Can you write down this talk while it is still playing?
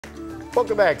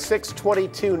Welcome back.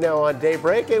 6:22 now on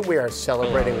Daybreak, and we are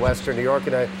celebrating Western New York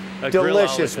in a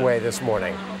delicious way this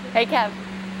morning. Hey, Kev.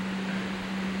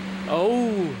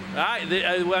 Oh,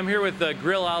 I'm here with the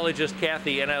grillologist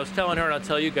Kathy, and I was telling her, and I'll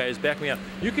tell you guys, back me up.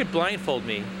 You could blindfold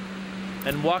me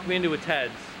and walk me into a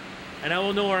Ted's, and I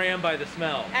will know where I am by the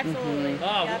smell. Absolutely.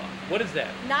 Oh, Yep. What is that?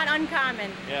 Not uncommon.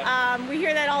 Yeah. We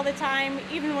hear that all the time.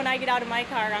 Even when I get out of my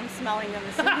car, I'm smelling them.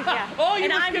 Yeah. Oh, you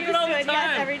and must I'm get used it all to the it, time.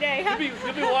 yes, every day.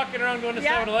 You'll be walking around going to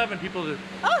Yeah. 7-Eleven. People just,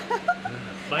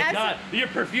 my God, your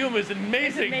perfume is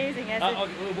amazing. It's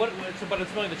amazing. But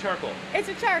it's smelling the charcoal. It's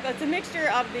a charcoal. It's a mixture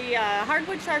of the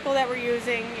hardwood charcoal that we're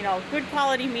using, you know, good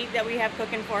quality meat that we have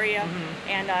cooking for you,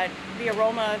 and the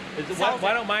aroma.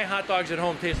 Why don't my hot dogs at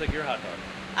home taste like your hot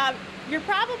dog? You're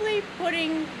probably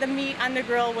putting the meat on the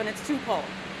grill when it's too cold.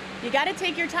 You got to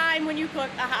take your time when you cook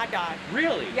a hot dog.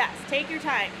 Really? Yes, take your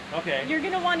time. Okay. You're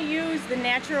going to want to use the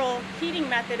natural heating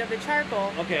method of the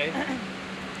charcoal. Okay.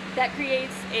 That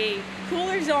creates a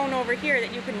cooler zone over here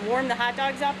that you can warm the hot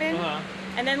dogs up in.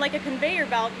 And then like a conveyor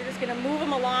belt, you're just going to move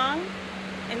them along,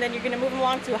 and then you're going to move them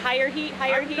along to higher heat,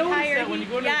 higher heat, higher heat. When you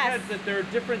go to the Ted's, that there are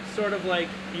different sort of like,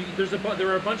 there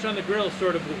are a bunch on the grill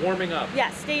sort of warming up.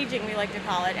 Yes, staging we like to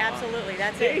call it. Absolutely,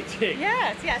 that's staging. It.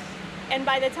 Yes, yes. And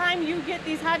by the time you get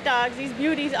these hot dogs, these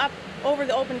beauties up over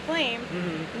the open flame,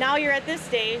 now you're at this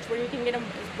stage where you can get them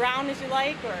as brown as you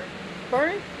like, or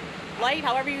burnt, light,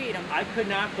 however you eat them. I could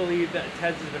not believe that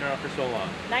Ted's has been around for so long.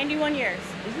 91 years.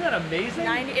 Isn't that amazing?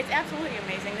 It's absolutely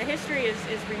amazing. The history is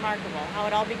remarkable. How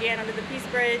it all began under the Peace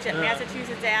Bridge at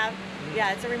Massachusetts Ave.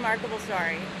 Yeah, it's a remarkable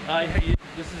story.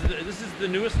 This is the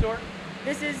newest store?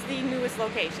 This is the newest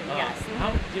location, yes. Do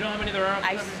you know how many there are?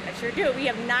 I sure do. We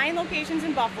have 9 locations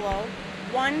in Buffalo,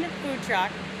 1 food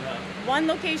truck, 1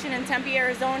 location in Tempe,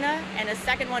 Arizona, and a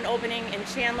second one opening in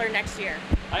Chandler next year.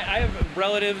 I have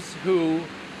relatives who,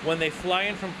 when they fly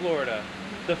in from Florida,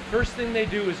 the first thing they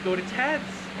do is go to Ted's.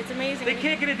 It's amazing. They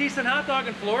can't get a decent hot dog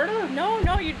in Florida? No,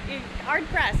 you're hard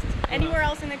pressed. Anywhere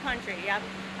else in the country, yep.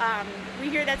 We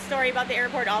hear that story about the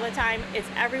airport all the time. It's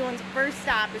everyone's first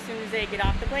stop as soon as they get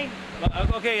off the plane.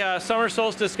 Okay, summer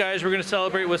solstice, guys. We're going to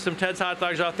celebrate with some Ted's hot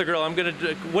dogs off the grill. I'm going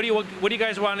to. What do you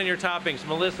guys want in your toppings?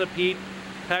 Melissa, Pete,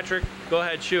 Patrick, go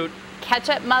ahead, shoot.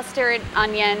 Ketchup, mustard,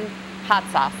 onion, hot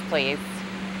sauce, please.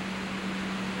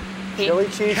 Pete? Chili,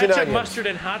 cheese, and Ketchup, onions. mustard,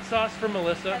 and hot sauce for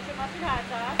Melissa. Ketchup, mustard, hot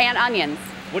sauce. And onions.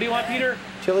 What do you want, Peter?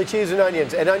 Chili, cheese, and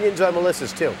onions on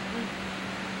Melissa's too.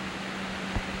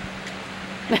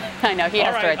 I know he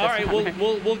has to write this all right.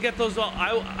 down. We'll get those.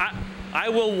 I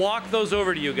will walk those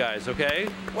over to you guys. Okay.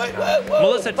 Wait.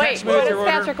 Melissa, text me with your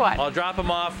order. Patrick want? I'll drop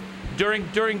them off during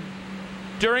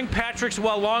Patrick's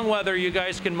long weather. You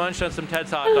guys can munch on some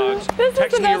Ted's hot dogs. This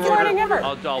text is the me your best order. morning ever.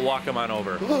 I'll walk them on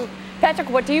over. Patrick,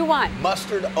 what do you want?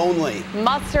 Mustard only.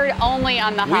 Mustard only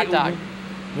on the hot dog.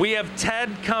 We have Ted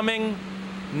coming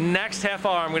next half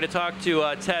hour. I'm going to talk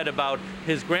to Ted about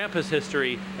his grandpa's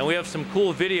history, and we have some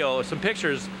cool video, some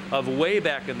pictures of way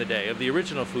back in the day of the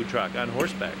original food truck on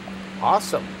horseback.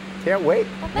 Awesome. Can't wait.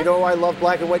 You know I love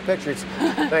black and white pictures.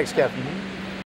 Thanks, Kev.